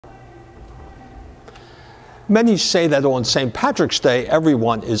Many say that on St. Patrick's Day,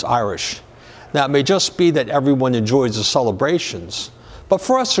 everyone is Irish. Now, it may just be that everyone enjoys the celebrations, but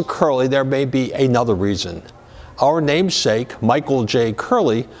for us at Curley, there may be another reason. Our namesake, Michael J.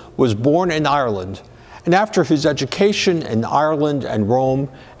 Curley, was born in Ireland, and after his education in Ireland and Rome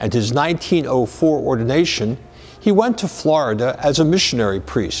and his 1904 ordination, he went to Florida as a missionary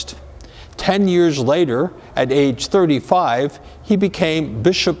priest. 10 years later, at age 35, he became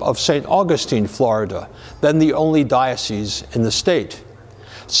Bishop of St. Augustine, Florida, then the only diocese in the state.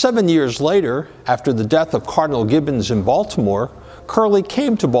 7 years later, after the death of Cardinal Gibbons in Baltimore, Curley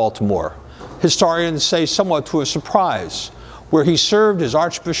came to Baltimore, historians say somewhat to a surprise, where he served as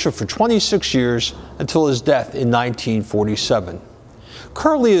Archbishop for 26 years until his death in 1947.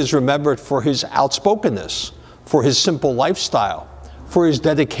 Curley is remembered for his outspokenness, for his simple lifestyle, for his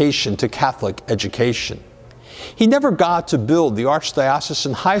dedication to Catholic education. He never got to build the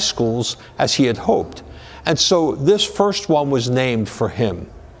archdiocesan high schools as he had hoped, and so this first one was named for him.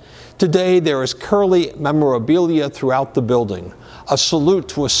 Today there is Curley memorabilia throughout the building, a salute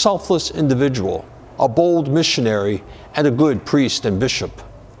to a selfless individual, a bold missionary, and a good priest and bishop.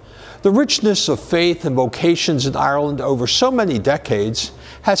 The richness of faith and vocations in Ireland over so many decades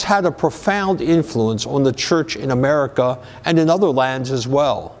has had a profound influence on the Church in America and in other lands as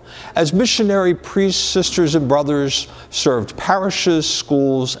well, as missionary priests, sisters, and brothers served parishes,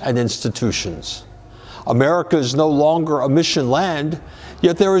 schools, and institutions. America is no longer a mission land,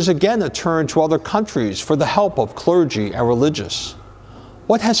 yet there is again a turn to other countries for the help of clergy and religious.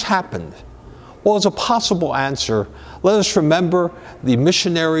 What has happened? Well, as a possible answer, let us remember the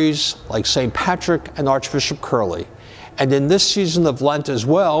missionaries like St. Patrick and Archbishop Curley, and in this season of Lent as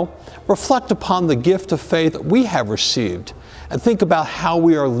well, reflect upon the gift of faith we have received and think about how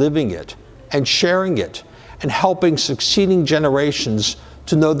we are living it and sharing it and helping succeeding generations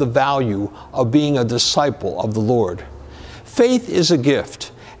to know the value of being a disciple of the Lord. Faith is a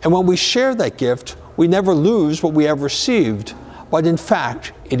gift, and when we share that gift, we never lose what we have received, but in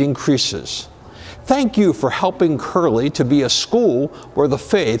fact, it increases. Thank you for helping Curley to be a school where the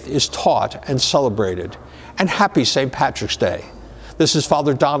faith is taught and celebrated. And happy St. Patrick's Day. This is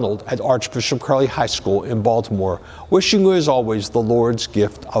Father Donald at Archbishop Curley High School in Baltimore, wishing you as always the Lord's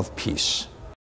gift of peace.